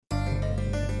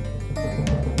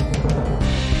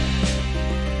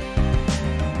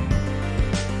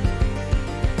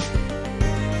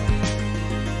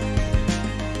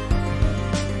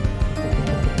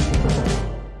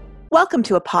Welcome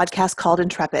to a podcast called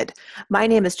Intrepid. My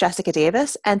name is Jessica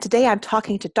Davis, and today I'm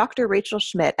talking to Dr. Rachel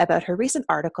Schmidt about her recent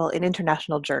article in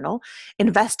International Journal,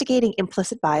 Investigating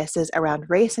Implicit Biases Around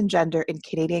Race and Gender in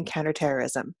Canadian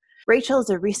Counterterrorism. Rachel is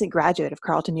a recent graduate of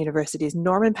Carleton University's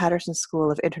Norman Paterson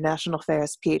School of International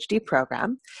Affairs PhD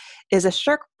program, is a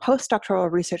SSHRC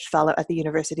postdoctoral research fellow at the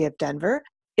University of Denver,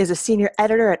 is a senior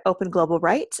editor at Open Global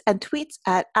Rights, and tweets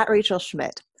at Rachel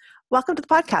Schmidt. Welcome to the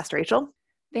podcast, Rachel.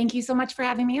 Thank you so much for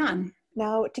having me on.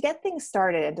 Now, to get things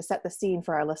started and to set the scene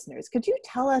for our listeners, could you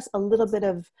tell us a little bit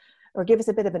of, or give us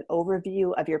a bit of an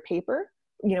overview of your paper?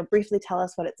 Briefly tell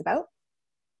us what it's about.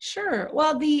 Sure.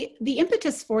 Well, the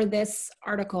impetus for this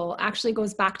article actually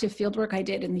goes back to fieldwork I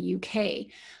did in the UK.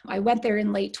 I went there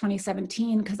in late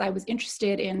 2017 because I was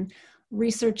interested in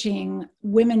researching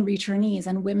women returnees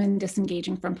and women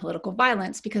disengaging from political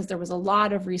violence, because there was a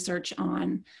lot of research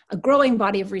on a growing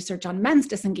body of research on men's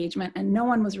disengagement, and no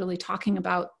one was really talking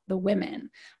about the women,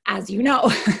 as you know.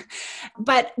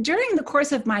 But during the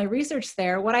course of my research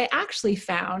there, what I actually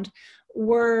found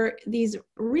were these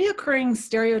reoccurring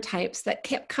stereotypes that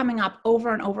kept coming up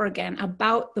over and over again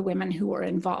about the women who were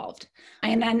involved. I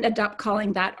ended up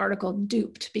calling that article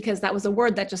duped, because that was a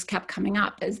word that just kept coming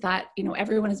up, is that,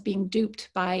 everyone is being duped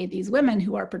by these women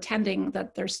who are pretending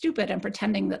that they're stupid and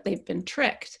pretending that they've been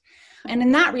tricked. And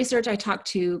in that research, I talked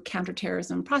to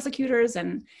counterterrorism prosecutors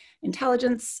and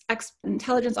intelligence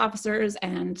officers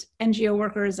and NGO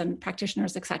workers and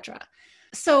practitioners, etc.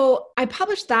 So I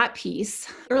published that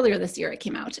piece earlier this year. It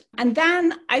came out. And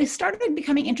then I started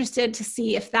becoming interested to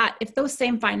see if those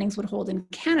same findings would hold in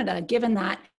Canada, given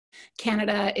that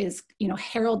Canada is,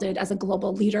 heralded as a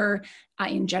global leader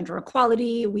in gender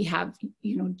equality. We have,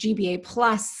 GBA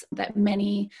plus that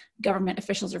many government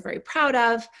officials are very proud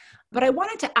of. But I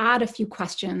wanted to add a few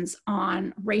questions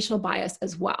on racial bias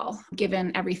as well,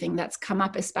 given everything that's come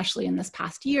up, especially in this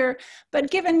past year. But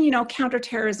given,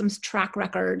 counterterrorism's track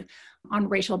record on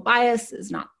racial bias is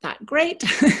not that great.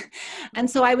 And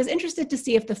so I was interested to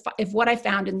see if what I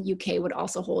found in the UK would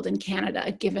also hold in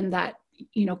Canada, given that,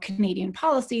 Canadian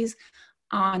policies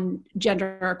on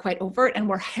gender are quite overt and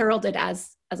were heralded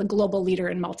as a global leader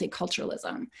in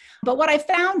multiculturalism. But what I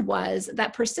found was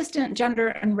that persistent gender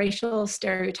and racial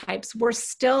stereotypes were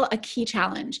still a key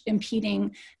challenge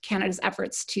impeding Canada's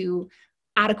efforts to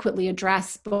adequately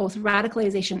address both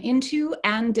radicalization into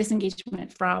and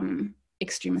disengagement from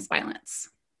extremist violence.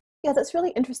 Yeah, that's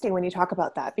really interesting when you talk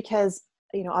about that, because,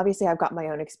 obviously I've got my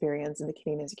own experience in the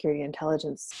Canadian security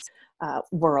intelligence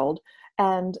world.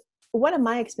 And one of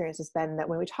my experiences has been that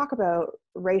when we talk about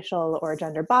racial or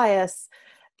gender bias,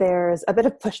 there's a bit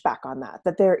of pushback on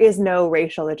that there is no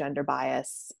racial or gender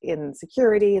bias in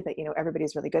security, that,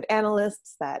 everybody's really good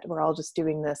analysts, that we're all just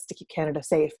doing this to keep Canada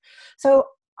safe. So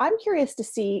I'm curious to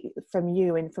see from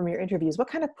you and from your interviews, what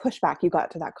kind of pushback you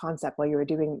got to that concept while you were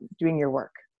doing your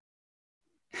work.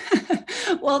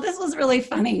 Well, this was really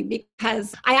funny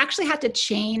because I actually had to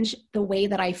change the way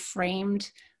that I framed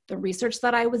the research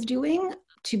that I was doing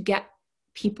to get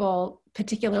people,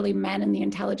 particularly men in the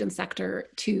intelligence sector,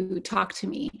 to talk to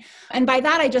me. And by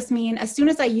that, I just mean, as soon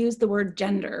as I use the word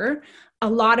gender, a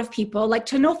lot of people, like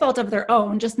to no fault of their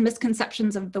own, just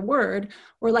misconceptions of the word,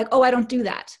 were like, oh, I don't do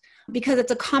that. Because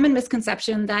it's a common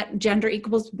misconception that gender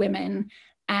equals women,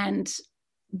 and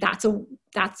that's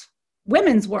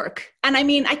women's work. And I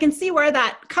mean, I can see where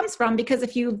that comes from, because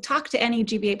if you talk to any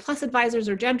GBA plus advisors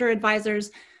or gender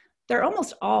advisors, they're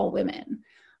almost all women.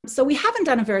 So we haven't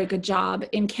done a very good job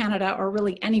in Canada, or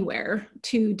really anywhere,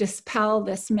 to dispel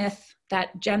this myth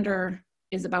that gender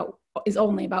is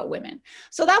only about women.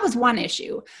 So that was one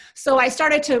issue. So I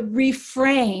started to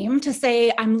reframe to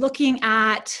say, I'm looking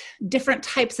at different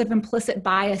types of implicit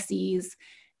biases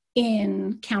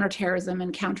in counterterrorism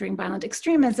and countering violent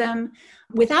extremism,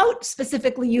 without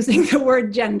specifically using the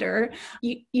word gender,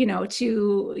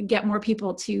 to get more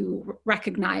people to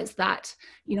recognize that,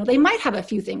 they might have a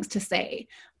few things to say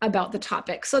about the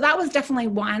topic. So that was definitely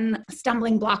one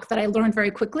stumbling block that I learned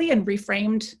very quickly and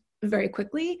reframed very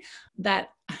quickly, that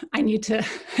I need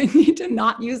to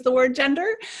not use the word gender,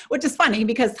 which is funny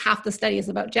because half the study is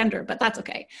about gender, but that's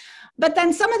okay. But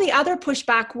then some of the other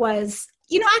pushback was,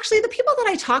 actually the people that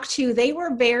I talked to, they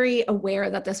were very aware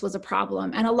that this was a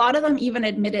problem. And a lot of them even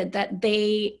admitted that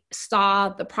they saw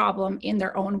the problem in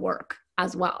their own work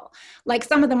as well. Like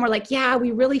some of them were like, yeah,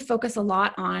 we really focus a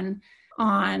lot on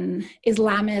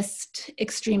Islamist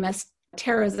extremist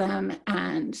terrorism,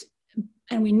 and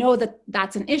we know that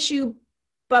that's an issue,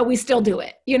 but we still do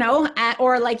it,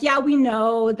 or like, yeah, we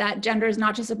know that gender is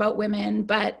not just about women,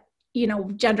 but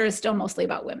gender is still mostly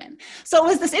about women. So it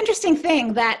was this interesting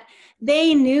thing that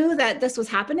they knew that this was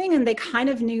happening and they kind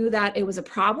of knew that it was a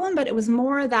problem, but it was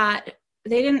more that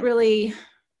they didn't really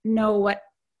know what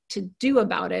to do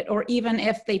about it, or even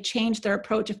if they changed their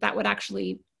approach, if that would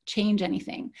actually change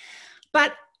anything.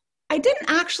 But I didn't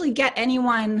actually get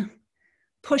anyone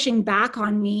pushing back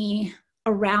on me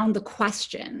around the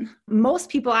question. Most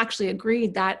people actually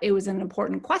agreed that it was an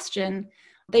important question.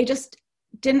 They just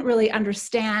didn't really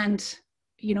understand,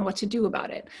 what to do about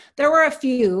it. There were a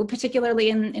few, particularly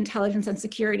in intelligence and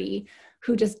security,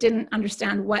 who just didn't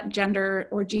understand what gender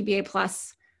or GBA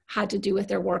plus had to do with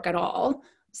their work at all.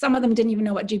 Some of them didn't even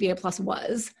know what GBA plus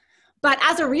was. But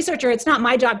as a researcher, it's not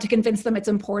my job to convince them it's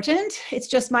important. It's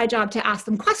just my job to ask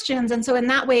them questions. And so in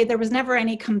that way, there was never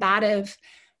any combative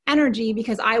energy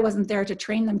because I wasn't there to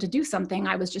train them to do something.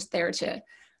 I was just there to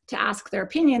ask their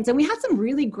opinions. And we had some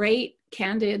really great,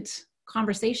 candid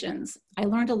conversations. I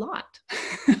learned a lot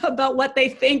about what they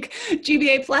think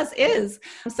GBA plus is.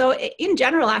 So in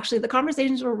general, actually, the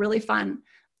conversations were really fun.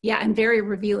 Yeah, and very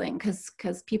revealing because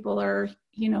people are,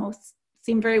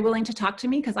 seemed very willing to talk to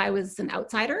me because I was an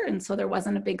outsider. And so there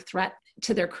wasn't a big threat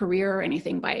to their career or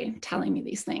anything by telling me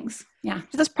these things. Yeah.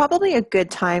 So that's probably a good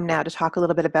time now to talk a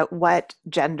little bit about what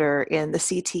gender in the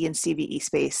CT and CVE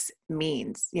space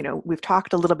means. We've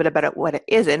talked a little bit about what it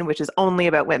isn't, which is only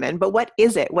about women, but what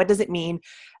is it? What does it mean?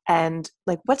 And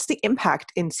what's the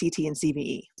impact in CT and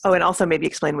CVE? Oh, and also maybe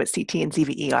explain what CT and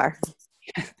CVE are.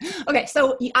 Okay,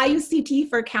 so I use CT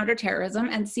for counterterrorism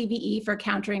and CVE for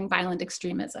countering violent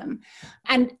extremism.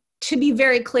 And to be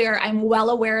very clear, I'm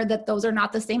well aware that those are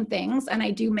not the same things. And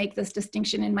I do make this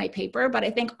distinction in my paper, but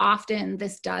I think often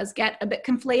this does get a bit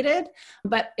conflated.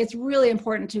 But it's really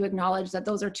important to acknowledge that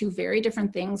those are two very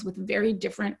different things with very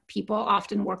different people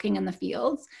often working in the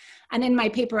fields. And in my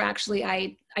paper, actually,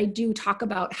 I do talk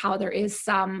about how there is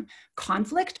some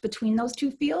conflict between those two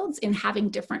fields in having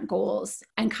different goals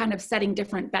and kind of setting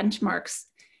different benchmarks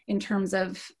in terms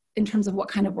of what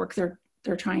kind of work they're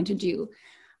trying to do.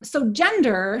 So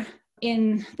gender,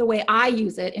 in the way I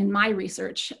use it in my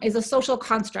research, is a social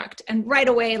construct. And right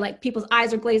away, people's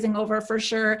eyes are glazing over for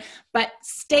sure, but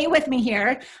stay with me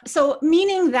here. So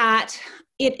meaning that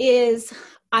it is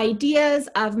ideas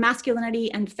of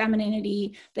masculinity and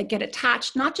femininity that get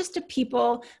attached not just to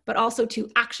people, but also to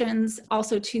actions,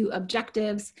 also to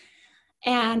objectives,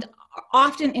 and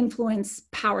often influence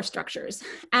power structures.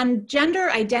 And gender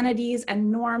identities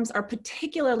and norms are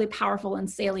particularly powerful and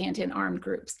salient in armed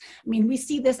groups. I mean, we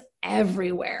see this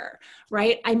everywhere,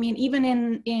 right? I mean, even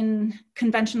in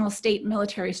conventional state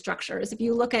military structures, if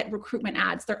you look at recruitment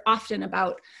ads, they're often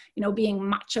about, being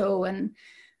macho and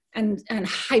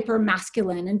hyper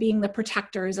masculine and being the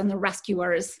protectors and the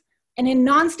rescuers. And in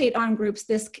non-state armed groups,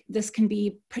 this can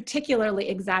be particularly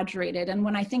exaggerated. And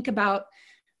when I think about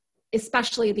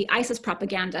especially the ISIS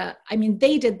propaganda, I mean,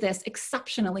 they did this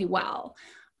exceptionally well,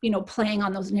 playing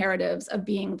on those narratives of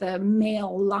being the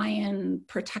male lion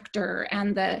protector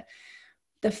and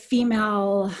the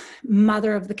female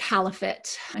mother of the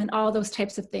caliphate and all those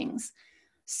types of things.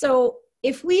 So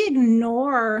if we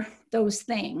ignore those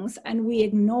things and we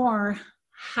ignore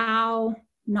how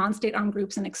non-state armed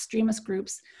groups and extremist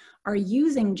groups are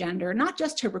using gender, not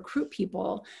just to recruit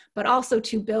people, but also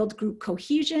to build group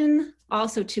cohesion,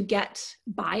 also to get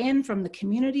buy-in from the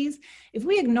communities. If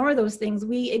we ignore those things,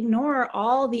 we ignore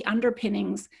all the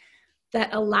underpinnings that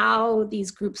allow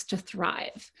these groups to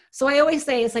thrive. So I always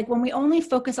say it's when we only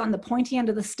focus on the pointy end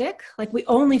of the stick, we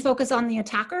only focus on the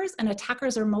attackers, and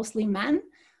attackers are mostly men,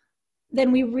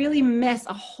 then we really miss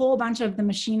a whole bunch of the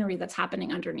machinery that's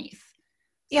happening underneath.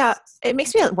 Yeah, it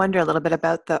makes me wonder a little bit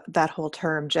about that whole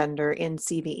term gender in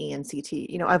CVE and CT.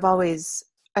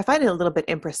 I find it a little bit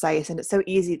imprecise, and it's so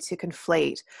easy to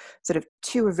conflate sort of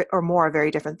two or more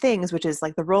very different things, which is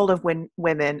the role of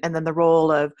women and then the role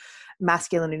of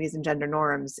masculinities and gender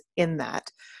norms in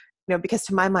that. Because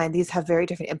to my mind, these have very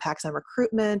different impacts on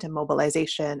recruitment and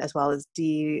mobilization, as well as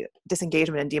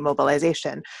disengagement and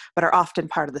demobilization, but are often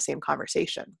part of the same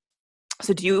conversation.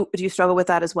 So do you struggle with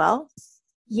that as well?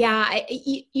 Yeah,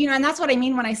 and that's what I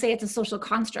mean when I say it's a social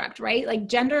construct, right?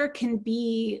 Gender can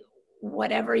be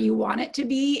whatever you want it to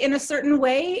be in a certain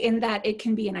way, in that it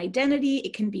can be an identity,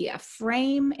 it can be a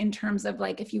frame in terms of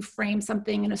if you frame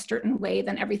something in a certain way,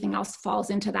 then everything else falls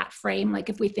into that frame.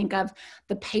 If we think of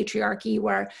the patriarchy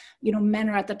where, men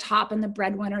are at the top and the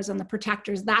breadwinners and the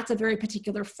protectors, that's a very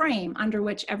particular frame under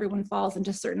which everyone falls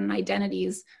into certain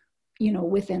identities,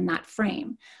 within that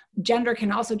frame. Gender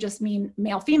can also just mean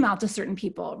male, female to certain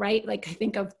people, right? I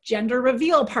think of gender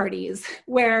reveal parties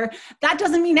where that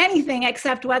doesn't mean anything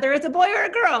except whether it's a boy or a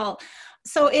girl.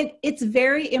 So it's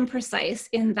very imprecise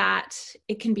in that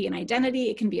it can be an identity,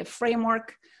 it can be a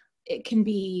framework, it can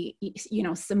be,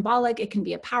 symbolic, it can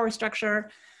be a power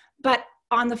structure. But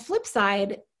on the flip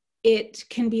side, it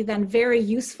can be then very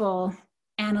useful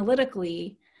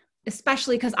analytically,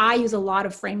 especially because I use a lot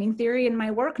of framing theory in my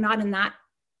work, not in that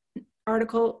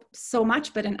article so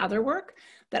much, but in other work,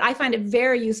 that I find it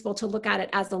very useful to look at it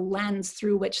as a lens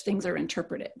through which things are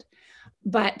interpreted.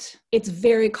 But it's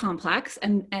very complex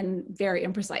and very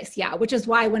imprecise. Yeah, which is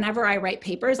why whenever I write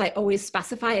papers, I always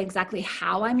specify exactly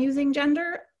how I'm using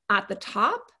gender at the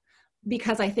top,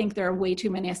 because I think there are way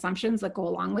too many assumptions that go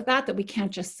along with that we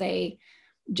can't just say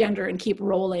gender and keep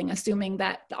rolling, assuming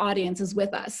that the audience is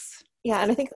with us. Yeah,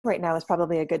 and I think right now is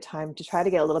probably a good time to try to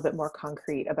get a little bit more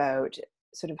concrete about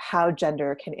sort of how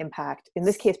gender can impact, in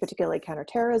this case, particularly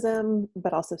counterterrorism,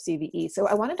 but also CVE. So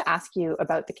I wanted to ask you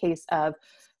about the case of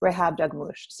Rahab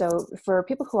Dagmouche. So for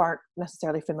people who aren't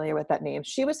necessarily familiar with that name,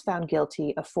 she was found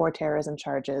guilty of 4 terrorism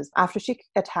charges after she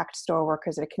attacked store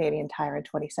workers at a Canadian Tire in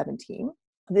 2017.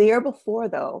 The year before,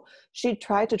 though, she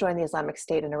tried to join the Islamic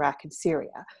State in Iraq and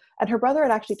Syria. And her brother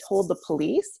had actually told the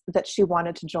police that she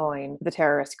wanted to join the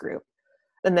terrorist group.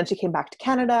 And then she came back to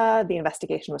Canada. The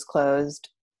investigation was closed,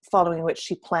 following which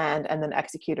she planned and then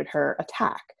executed her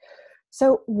attack.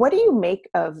 So what do you make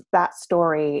of that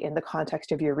story in the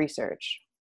context of your research?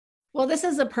 Well, this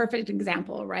is a perfect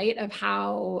example, right, of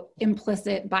how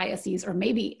implicit biases, or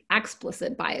maybe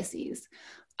explicit biases,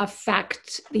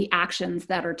 affect the actions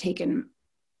that are taken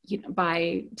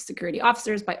by security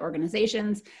officers, by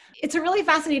organizations. It's a really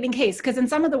fascinating case because in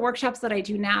some of the workshops that I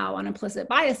do now on implicit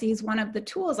biases, one of the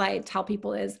tools I tell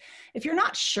people is, if you're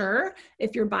not sure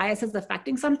if your bias is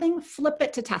affecting something, flip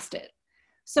it to test it.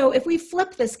 So if we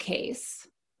flip this case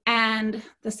and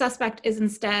the suspect is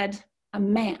instead a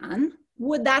man,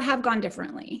 would that have gone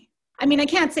differently? I mean, I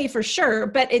can't say for sure,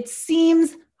 but it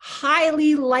seems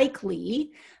highly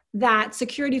likely that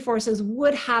security forces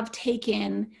would have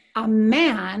taken a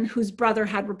man whose brother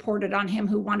had reported on him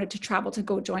who wanted to travel to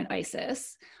go join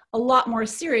ISIS a lot more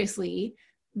seriously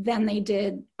than they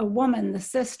did a woman, the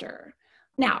sister.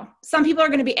 Now, some people are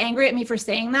going to be angry at me for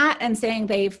saying that and saying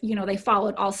they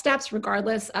followed all steps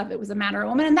regardless of it was a man or a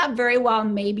woman. And that very well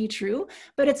may be true,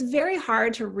 but it's very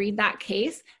hard to read that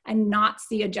case and not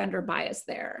see a gender bias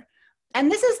there. And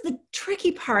this is the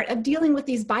tricky part of dealing with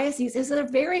these biases, is they're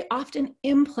very often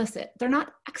implicit. They're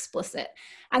not explicit.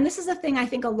 And this is a thing I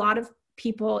think a lot of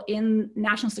people in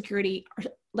national security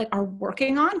are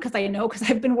working on, because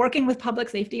I've been working with public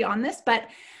safety on this, but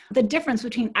the difference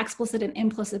between explicit and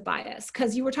implicit bias,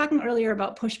 because you were talking earlier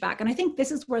about pushback. And I think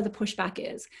this is where the pushback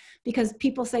is, because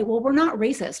people say, well, we're not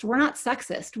racist. We're not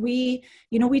sexist. We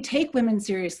take women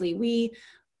seriously.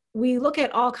 We look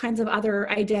at all kinds of other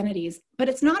identities, but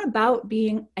it's not about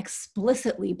being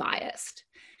explicitly biased.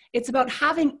 It's about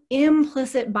having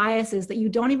implicit biases that you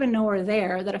don't even know are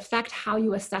there that affect how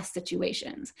you assess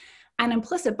situations. And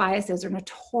implicit biases are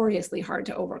notoriously hard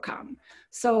to overcome.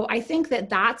 So I think that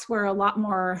that's where a lot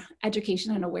more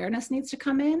education and awareness needs to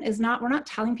come in. We're not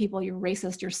telling people you're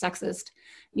racist, you're sexist,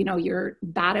 you're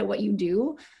bad at what you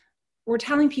do. We're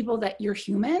telling people that you're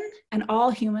human, and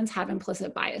all humans have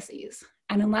implicit biases.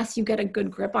 And unless you get a good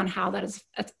grip on how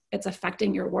it's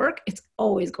affecting your work, it's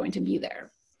always going to be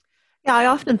there. Yeah, I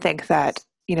often think that,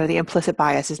 the implicit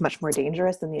bias is much more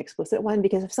dangerous than the explicit one,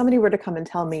 because if somebody were to come and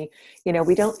tell me,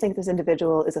 we don't think this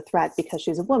individual is a threat because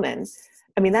she's a woman,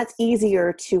 I mean, that's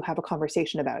easier to have a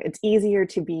conversation about. It's easier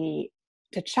to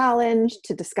challenge,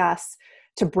 to discuss,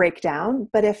 to break down.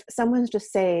 But if someone's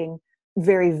just saying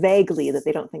very vaguely that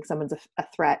they don't think someone's a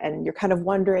threat, and you're kind of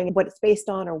wondering what it's based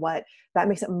on or what, that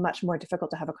makes it much more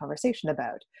difficult to have a conversation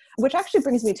about. Which actually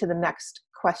brings me to the next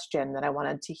question that I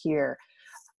wanted to hear.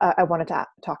 I wanted to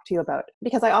talk to you about,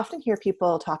 because I often hear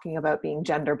people talking about being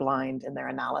gender blind in their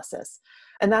analysis.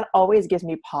 And that always gives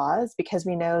me pause, because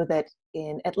we know that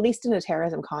at least in a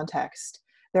terrorism context,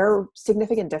 there are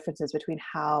significant differences between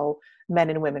how men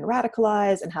and women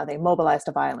radicalize and how they mobilize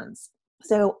to violence.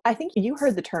 So I think you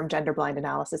heard the term gender blind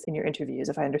analysis in your interviews,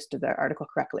 if I understood the article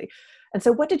correctly. And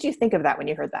so what did you think of that when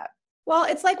you heard that? Well,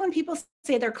 it's like when people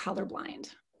say they're colorblind,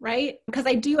 right? Because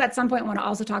I do at some point want to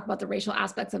also talk about the racial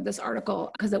aspects of this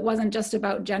article, because it wasn't just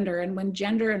about gender. And when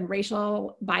gender and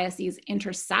racial biases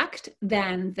intersect,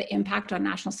 then the impact on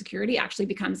national security actually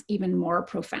becomes even more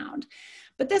profound.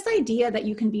 But this idea that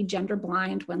you can be gender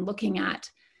blind when looking at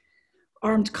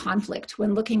armed conflict,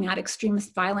 when looking at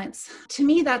extremist violence, to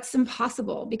me, that's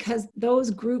impossible, because those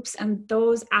groups and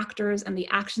those actors and the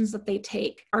actions that they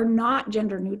take are not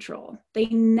gender neutral. They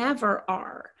never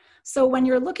are. So when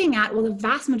you're looking at, well, the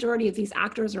vast majority of these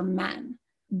actors are men,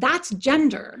 that's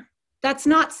gender. that's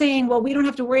not saying, well, we don't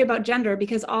have to worry about gender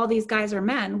because all these guys are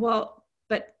men. Well,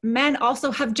 but men also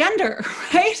have gender,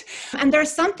 right? And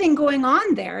there's something going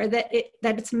on there that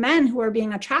it's men who are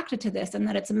being attracted to this, and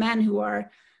that it's men who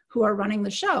are running the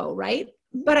show, right?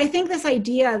 But I think this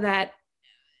idea that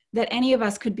any of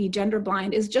us could be gender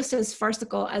blind is just as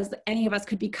farcical as any of us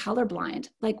could be colorblind.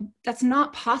 Like, that's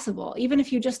not possible. Even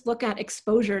if you just look at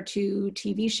exposure to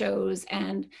TV shows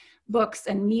and books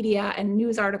and media and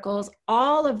news articles,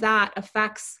 all of that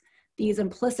affects these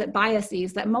implicit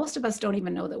biases that most of us don't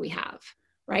even know that we have,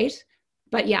 right?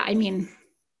 But yeah, I mean,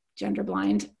 gender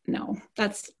blind, no,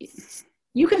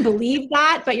 you can believe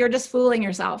that, but you're just fooling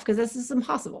yourself, because this is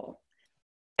impossible.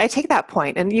 I take that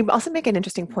point. And you also make an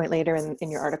interesting point later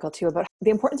in your article too, about the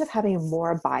importance of having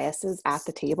more biases at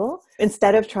the table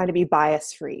instead of trying to be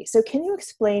bias free. So can you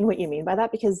explain what you mean by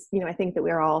that? Because, I think that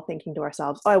we're all thinking to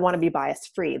ourselves, oh, I want to be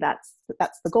bias free. That's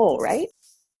the goal, right?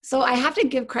 So I have to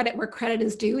give credit where credit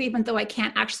is due, even though I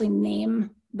can't actually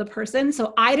name the person.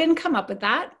 So I didn't come up with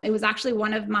that. It was actually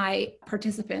one of my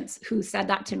participants who said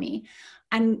that to me.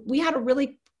 And we had a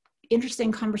really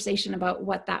interesting conversation about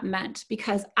what that meant,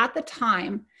 because at the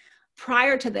time,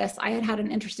 prior to this, I had an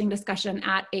interesting discussion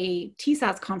at a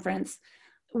TSAS conference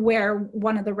where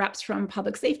one of the reps from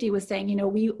public safety was saying,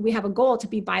 we have a goal to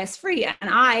be bias free. And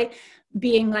I,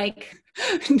 being like,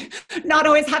 not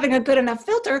always having a good enough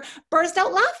filter, burst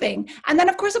out laughing. And then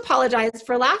of course apologized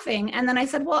for laughing. And then I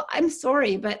said, well, I'm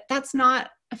sorry, but that's not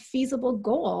a feasible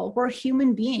goal. We're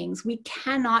human beings. We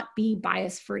cannot be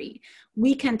bias free.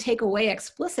 We can take away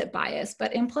explicit bias,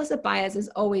 but implicit bias is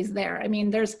always there. I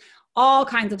mean, there's all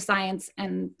kinds of science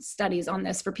and studies on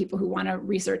this for people who want to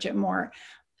research it more,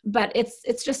 but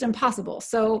it's just impossible.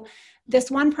 So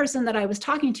this one person that I was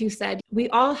talking to said, we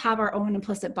all have our own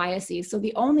implicit biases. So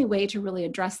the only way to really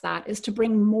address that is to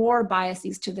bring more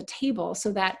biases to the table,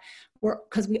 so that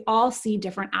because we all see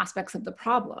different aspects of the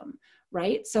problem,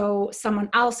 right? So someone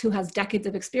else who has decades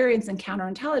of experience in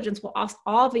counterintelligence will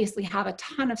obviously have a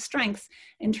ton of strengths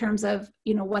in terms of,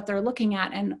 what they're looking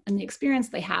at and the experience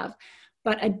they have.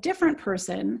 But a different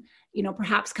person,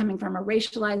 perhaps coming from a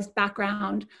racialized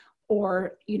background,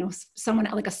 or, someone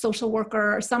like a social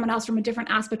worker or someone else from a different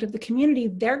aspect of the community,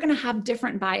 they're going to have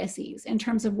different biases in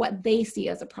terms of what they see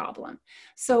as a problem.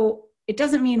 So it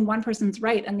doesn't mean one person's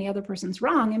right and the other person's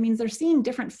wrong. It means they're seeing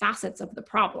different facets of the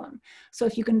problem. So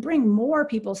if you can bring more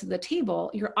people to the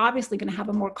table, you're obviously going to have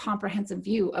a more comprehensive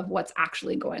view of what's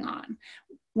actually going on.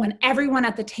 When everyone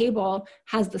at the table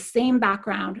has the same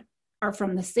background, are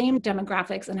from the same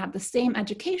demographics, and have the same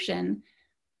education,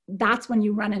 that's when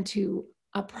you run into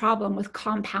a problem with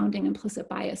compounding implicit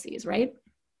biases, right?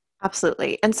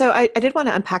 Absolutely. And so I did want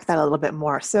to unpack that a little bit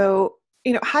more. So,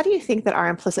 how do you think that our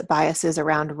implicit biases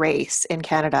around race in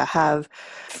Canada have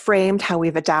framed how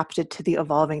we've adapted to the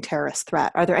evolving terrorist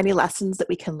threat? Are there any lessons that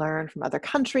we can learn from other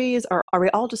countries, or are we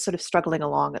all just sort of struggling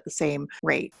along at the same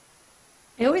rate?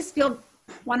 I always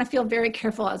want to feel very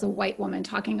careful as a white woman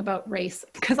talking about race,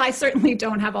 because I certainly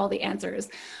don't have all the answers.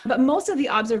 But most of the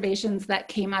observations that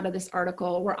came out of this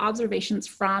article were observations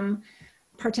from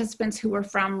participants who were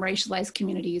from racialized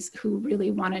communities who really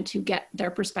wanted to get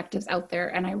their perspectives out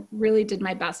there. And I really did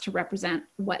my best to represent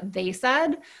what they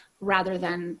said rather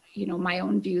than, my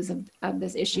own views of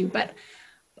this issue. But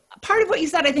part of what you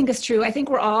said, I think, is true. I think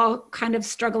we're all kind of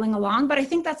struggling along, but I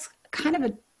think that's kind of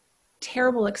a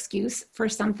terrible excuse for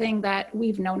something that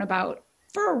we've known about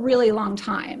for a really long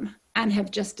time and have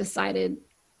just decided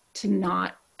to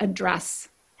not address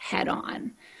head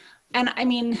on. And I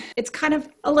mean, it's kind of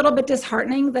a little bit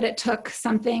disheartening that it took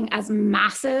something as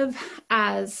massive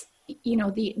as,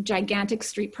 the gigantic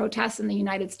street protests in the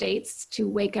United States to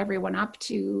wake everyone up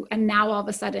to, and now all of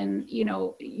a sudden,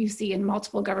 you see in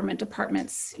multiple government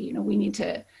departments, we need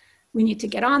to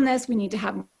get on this. We need to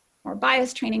have more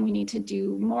bias training. We need to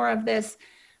do more of this,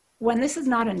 when this is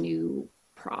not a new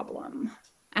problem.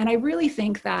 And I really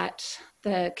think that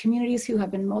the communities who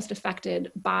have been most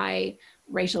affected by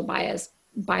racial bias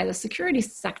by the security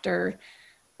sector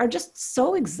are just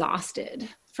so exhausted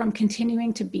from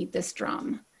continuing to beat this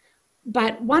drum.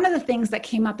 But one of the things that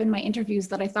came up in my interviews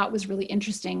that I thought was really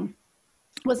interesting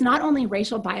was not only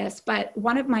racial bias, but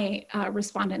one of my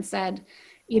respondents said,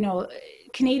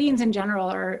 Canadians in general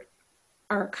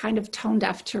are kind of tone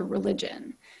deaf to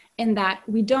religion, in that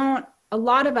a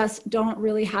lot of us don't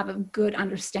really have a good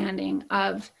understanding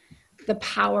of the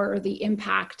power or the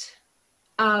impact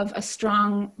of a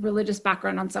strong religious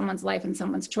background on someone's life and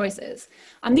someone's choices.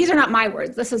 These are not my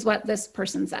words. This is what this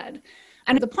person said.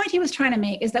 And the point he was trying to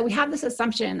make is that we have this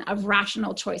assumption of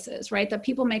rational choices, right? That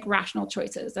people make rational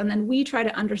choices. And then we try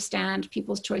to understand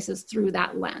people's choices through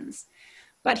that lens.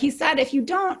 But he said, if you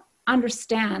don't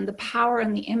understand the power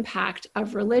and the impact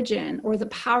of religion or the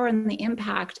power and the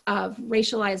impact of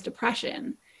racialized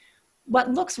oppression,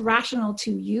 what looks rational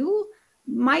to you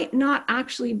might not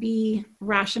actually be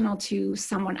rational to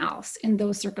someone else in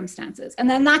those circumstances. And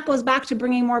then that goes back to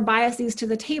bringing more biases to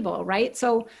the table, right?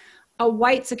 So a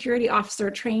white security officer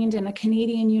trained in a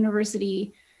Canadian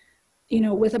university,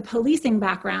 with a policing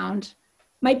background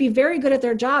might be very good at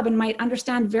their job and might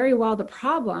understand very well the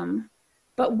problem,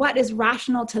 but what is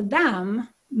rational to them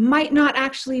might not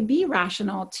actually be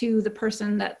rational to the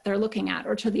person that they're looking at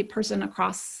or to the person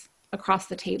across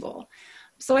the table.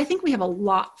 So I think we have a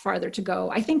lot farther to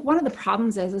go. I think one of the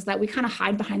problems is that we kind of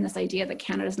hide behind this idea that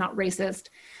Canada is not racist,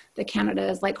 that Canada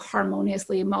is like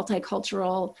harmoniously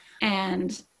multicultural.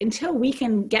 And until we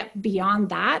can get beyond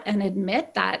that and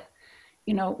admit that,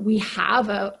 we have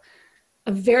a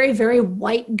very, very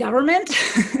white government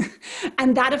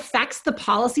and that affects the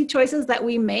policy choices that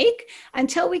we make,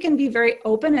 until we can be very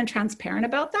open and transparent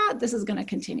about that, this is going to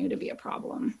continue to be a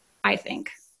problem, I think.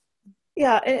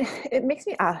 Yeah, it makes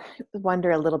me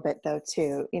wonder a little bit though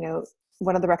too,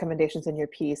 one of the recommendations in your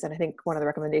piece, and I think one of the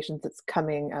recommendations that's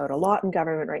coming out a lot in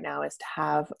government right now, is to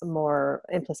have more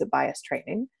implicit bias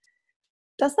training.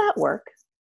 Does that work?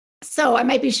 So I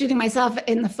might be shooting myself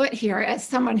in the foot here as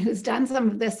someone who's done some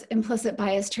of this implicit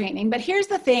bias training, but here's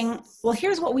the thing. Well,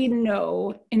 here's what we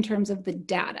know in terms of the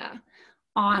data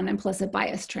on implicit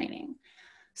bias training.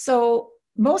 So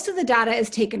most of the data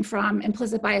is taken from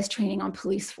implicit bias training on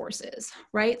police forces,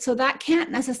 right? So that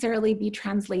can't necessarily be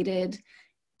translated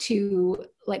to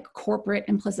like corporate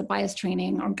implicit bias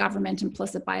training or government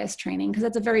implicit bias training, because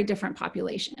that's a very different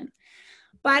population.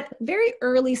 But very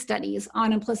early studies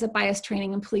on implicit bias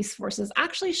training in police forces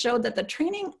actually showed that the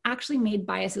training actually made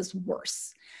biases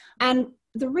worse. And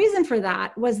the reason for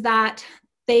that was that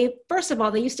first of all,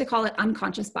 they used to call it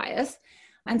unconscious bias,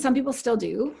 and some people still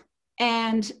do.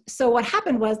 And so what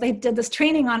happened was they did this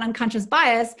training on unconscious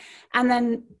bias, and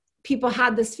then people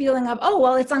had this feeling of, oh,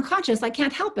 well, it's unconscious, I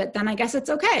can't help it, then I guess it's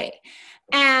okay.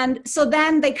 And so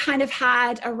then they kind of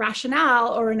had a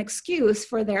rationale or an excuse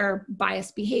for their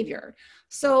biased behavior.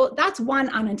 So that's one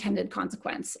unintended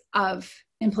consequence of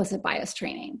implicit bias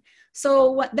training.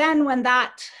 So when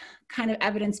that kind of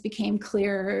evidence became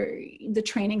clear, the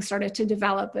training started to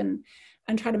develop and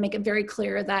try to make it very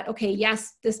clear that, okay,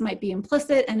 yes, this might be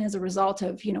implicit and as a result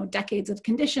of, decades of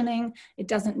conditioning. It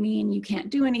doesn't mean you can't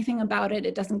do anything about it.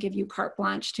 It doesn't give you carte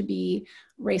blanche to be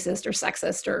racist or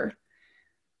sexist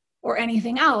or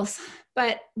anything else.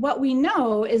 But what we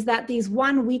know is that these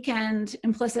one weekend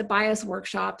implicit bias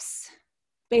workshops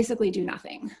basically do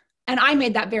nothing. And I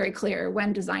made that very clear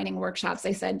when designing workshops.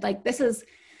 I said, like, this is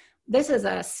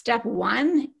a step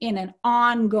one in an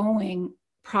ongoing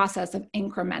process of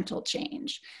incremental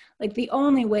change. Like, the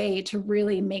only way to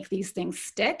really make these things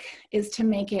stick is to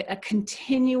make it a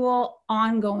continual,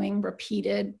 ongoing,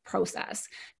 repeated process.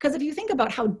 Because if you think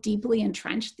about how deeply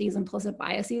entrenched these implicit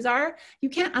biases are, you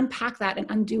can't unpack that and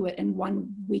undo it in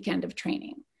one weekend of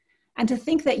training. And to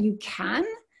think that you can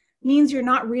means you're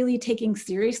not really taking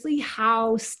seriously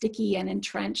how sticky and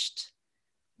entrenched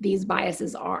these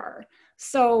biases are.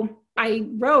 So I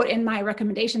wrote in my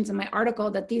recommendations in my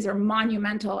article that these are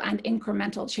monumental and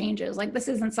incremental changes. Like, this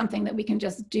isn't something that we can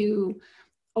just do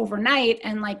overnight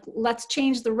and like, let's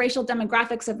change the racial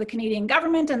demographics of the Canadian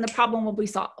government and the problem will be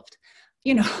solved.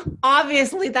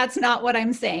 Obviously that's not what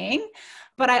I'm saying,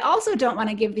 but I also don't want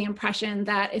to give the impression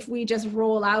that if we just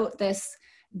roll out this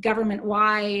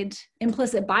government-wide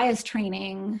implicit bias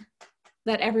training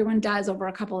that everyone does over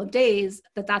a couple of days,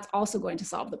 that that's also going to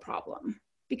solve the problem,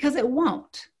 because it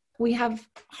won't. We have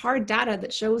hard data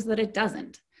that shows that it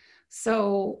doesn't.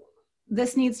 So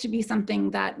this needs to be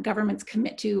something that governments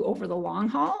commit to over the long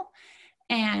haul.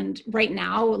 And right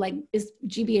now, like, is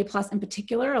GBA plus in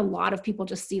particular, a lot of people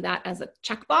just see that as a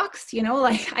checkbox.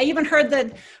 Like, I even heard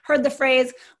the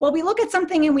phrase, well, we look at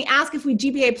something and we ask if we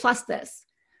GBA plus this.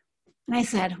 And I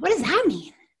said, what does that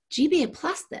mean? GBA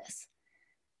plus this?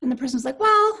 And the person was like,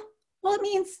 well, it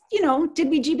means, did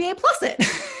we GBA plus it?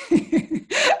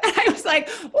 And I was like,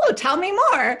 oh, tell me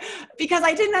more, because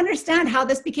I didn't understand how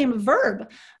this became a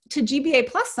verb to GBA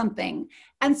plus something.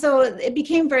 And so it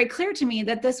became very clear to me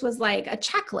that this was like a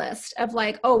checklist of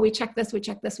like, oh, we check this, we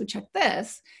check this, we check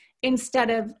this, instead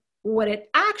of what it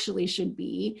actually should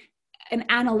be, an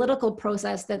analytical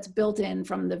process that's built in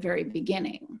from the very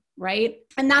beginning, right?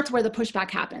 And that's where the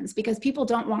pushback happens, because people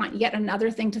don't want yet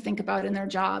another thing to think about in their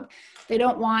job. They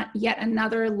don't want yet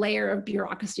another layer of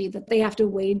bureaucracy that they have to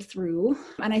wade through.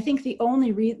 And I think the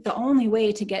only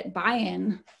way to get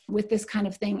buy-in with this kind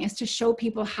of thing is to show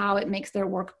people how it makes their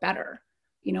work better,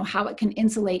 how it can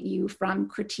insulate you from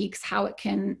critiques, how it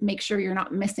can make sure you're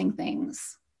not missing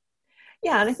things.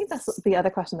 Yeah, and I think that's the other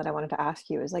question that I wanted to ask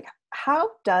you is like,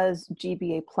 how does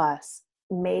GBA plus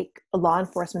make law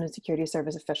enforcement and security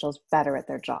service officials better at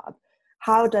their job?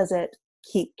 How does it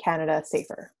keep Canada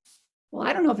safer? Well,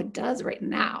 I don't know if it does right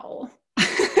now.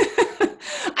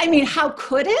 I mean, how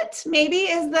could it? Maybe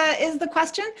is the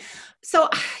question. So,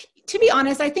 to be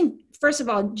honest, I think first of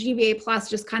all, GBA plus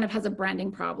just kind of has a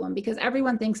branding problem because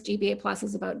everyone thinks GBA plus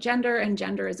is about gender and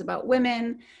gender is about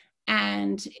women.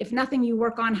 And if nothing you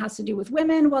work on has to do with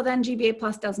women, well, then GBA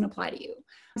plus doesn't apply to you.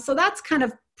 So that's kind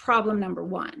of problem number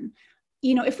one.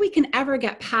 If we can ever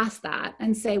get past that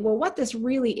and say, well, what this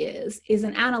really is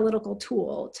an analytical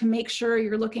tool to make sure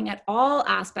you're looking at all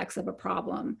aspects of a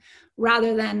problem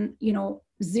rather than,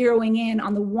 zeroing in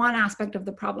on the one aspect of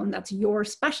the problem that's your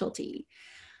specialty.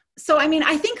 So, I mean,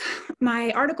 I think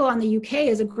my article on the UK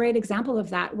is a great example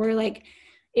of that, where like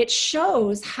it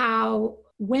shows how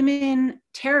women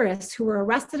terrorists who were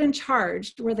arrested and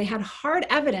charged, where they had hard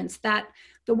evidence that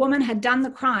the woman had done the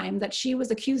crime that she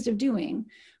was accused of doing,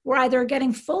 were either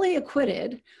getting fully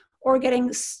acquitted or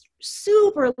getting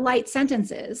super light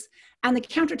sentences. And the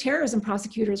counterterrorism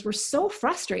prosecutors were so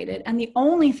frustrated. And the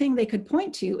only thing they could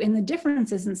point to in the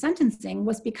differences in sentencing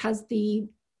was because the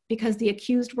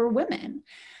accused were women.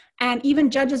 And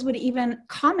even judges would even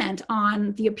comment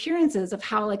on the appearances of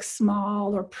how like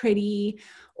small or pretty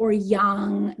or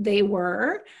young they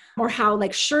were, or how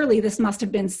like surely this must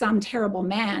have been some terrible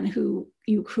man who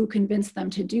convinced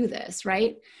them to do this,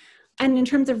 right? And in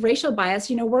terms of racial bias,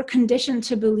 we're conditioned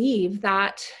to believe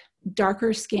that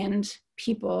darker skinned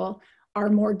people are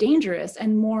more dangerous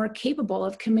and more capable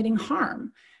of committing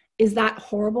harm. Is that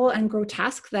horrible and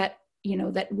grotesque that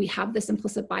we have this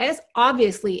implicit bias?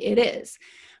 Obviously it is.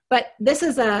 But this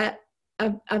is a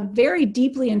very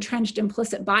deeply entrenched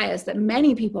implicit bias that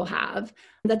many people have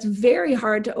that's very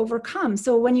hard to overcome.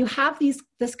 So when you have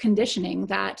this conditioning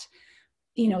that,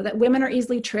 that women are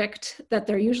easily tricked, that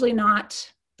they're usually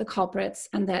not the culprits,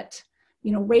 and that,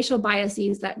 racial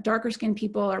biases, that darker skinned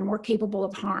people are more capable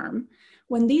of harm,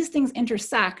 when these things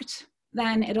intersect,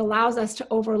 then it allows us to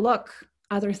overlook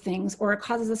other things, or it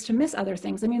causes us to miss other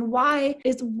things. I mean, why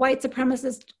is white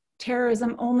supremacist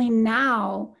terrorism only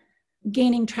now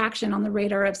gaining traction on the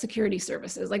radar of security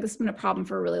services? Like, this has been a problem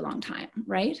for a really long time,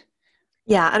 right?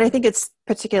 Yeah, and I think it's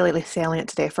particularly salient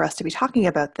today for us to be talking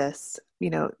about this.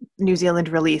 New Zealand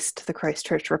released the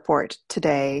Christchurch report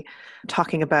today,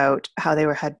 talking about how they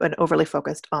had been overly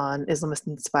focused on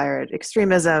Islamist-inspired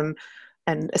extremism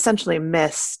and essentially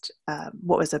missed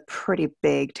what was a pretty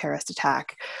big terrorist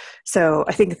attack. So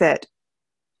I think that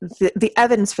the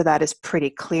evidence for that is pretty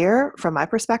clear from my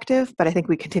perspective, but I think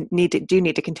we need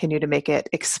to continue to make it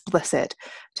explicit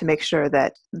to make sure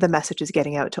that the message is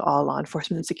getting out to all law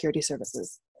enforcement and security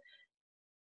services.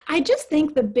 I just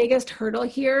think the biggest hurdle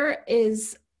here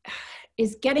is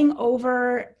getting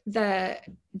over the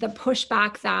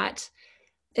pushback that,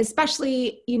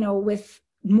 especially, with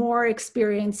more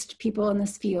experienced people in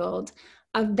this field,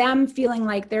 of them feeling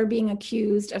like they're being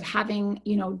accused of having,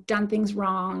 done things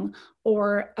wrong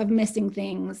or of missing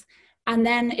things. And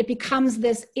then it becomes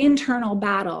this internal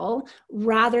battle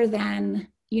rather than,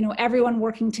 everyone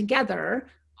working together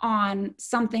on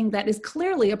something that is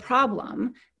clearly a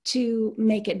problem to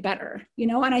make it better,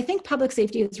 and I think public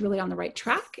safety is really on the right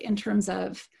track in terms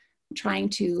of trying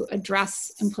to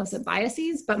address implicit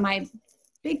biases. But my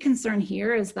big concern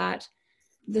here is that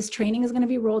this training is going to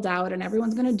be rolled out and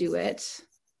everyone's going to do it.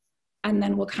 And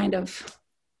then we'll kind of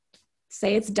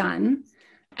say it's done.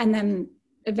 And then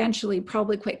eventually,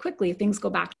 probably quite quickly, things go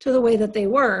back to the way that they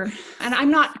were. And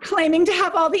I'm not claiming to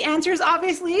have all the answers,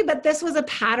 obviously, but this was a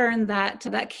pattern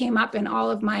that came up in all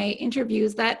of my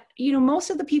interviews, that, most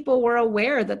of the people were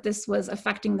aware that this was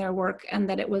affecting their work and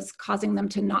that it was causing them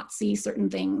to not see certain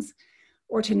things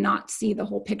or to not see the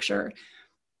whole picture.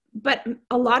 But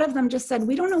a lot of them just said,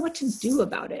 we don't know what to do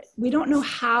about it. We don't know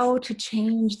how to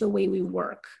change the way we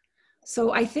work.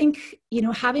 So I think,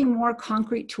 having more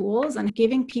concrete tools and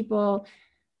giving people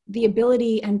the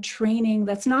ability and training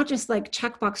that's not just like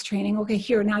checkbox training, okay,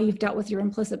 here, now you've dealt with your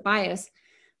implicit bias,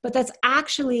 but that's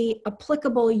actually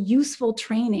applicable, useful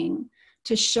training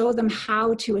to show them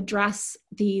how to address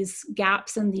these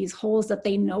gaps and these holes that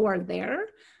they know are there.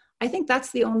 I think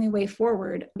that's the only way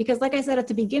forward. Because like I said at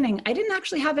the beginning, I didn't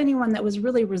actually have anyone that was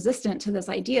really resistant to this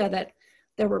idea that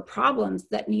there were problems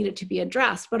that needed to be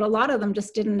addressed, but a lot of them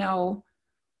just didn't know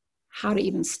how to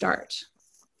even start.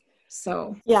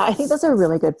 So yeah, I think that's a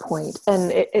really good point.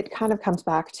 And it kind of comes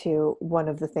back to one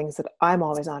of the things that I'm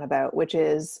always on about, which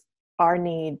is our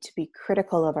need to be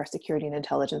critical of our security and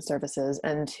intelligence services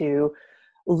and to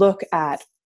look at,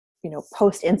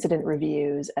 post-incident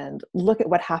reviews and look at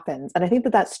what happens. And I think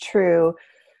that that's true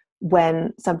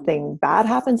when something bad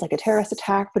happens, like a terrorist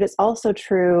attack, but it's also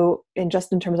true in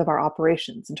terms of our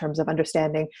operations, in terms of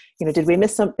understanding, did we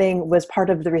miss something? Was part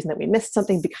of the reason that we missed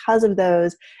something because of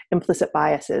those implicit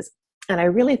biases? And I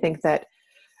really think that,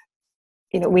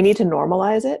 we need to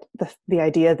normalize it, the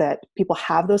idea that people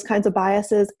have those kinds of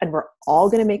biases and we're all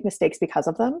going to make mistakes because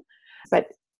of them. But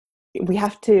we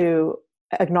have to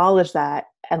acknowledge that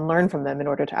and learn from them in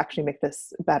order to actually make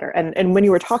this better. And when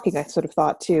you were talking, I sort of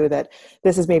thought too that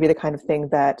this is maybe the kind of thing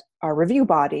that our review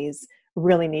bodies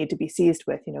really need to be seized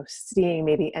with, seeing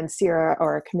maybe NCIRA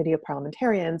or a committee of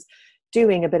parliamentarians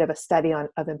doing a bit of a study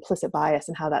of implicit bias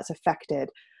and how that's affected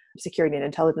security and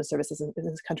intelligence services in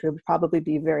this country would probably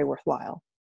be very worthwhile.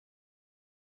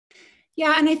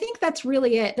 Yeah, and I think that's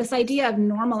really it, this idea of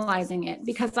normalizing it,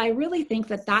 because I really think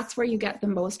that that's where you get the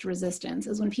most resistance,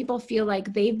 is when people feel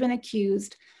like they've been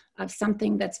accused of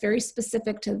something that's very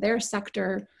specific to their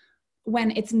sector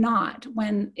when it's not,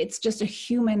 when it's just a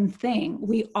human thing.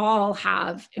 We all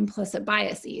have implicit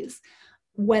biases.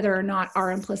 Whether or not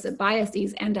our implicit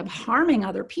biases end up harming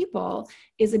other people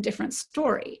is a different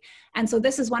story. And so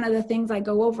this is one of the things I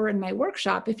go over in my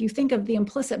workshop. If you think of the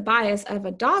implicit bias of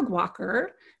a dog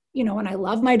walker, and I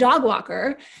love my dog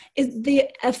walker, is the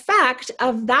effect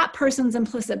of that person's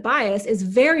implicit bias is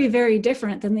very, very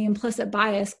different than the implicit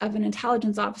bias of an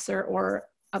intelligence officer or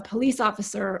a police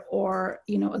officer or,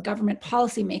 a government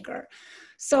policymaker.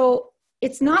 So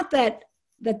it's not that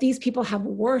these people have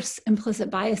worse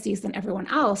implicit biases than everyone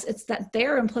else. It's that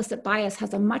their implicit bias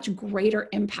has a much greater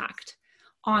impact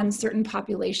on certain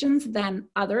populations than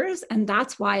others. And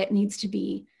that's why it needs to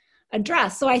be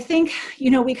addressed. So I think,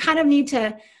 we kind of need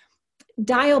to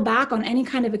dial back on any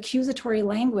kind of accusatory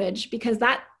language, because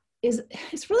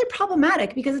it's really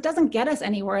problematic, because it doesn't get us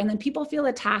anywhere. And then people feel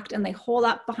attacked and they hole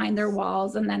up behind their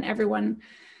walls, and then everyone,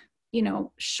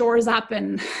 shores up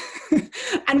and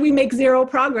and we make zero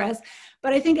progress.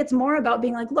 But I think it's more about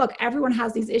being like, look, everyone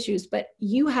has these issues, but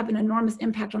you have an enormous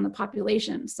impact on the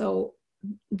population. So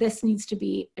this needs to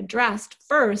be addressed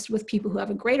first with people who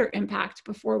have a greater impact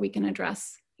before we can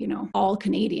address, all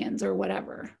Canadians or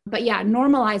whatever. But yeah,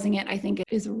 normalizing it, I think,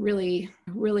 is a really,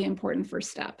 really important first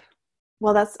step.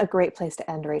 Well, that's a great place to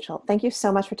end, Rachel. Thank you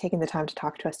so much for taking the time to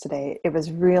talk to us today. It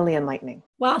was really enlightening.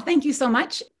 Well, thank you so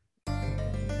much.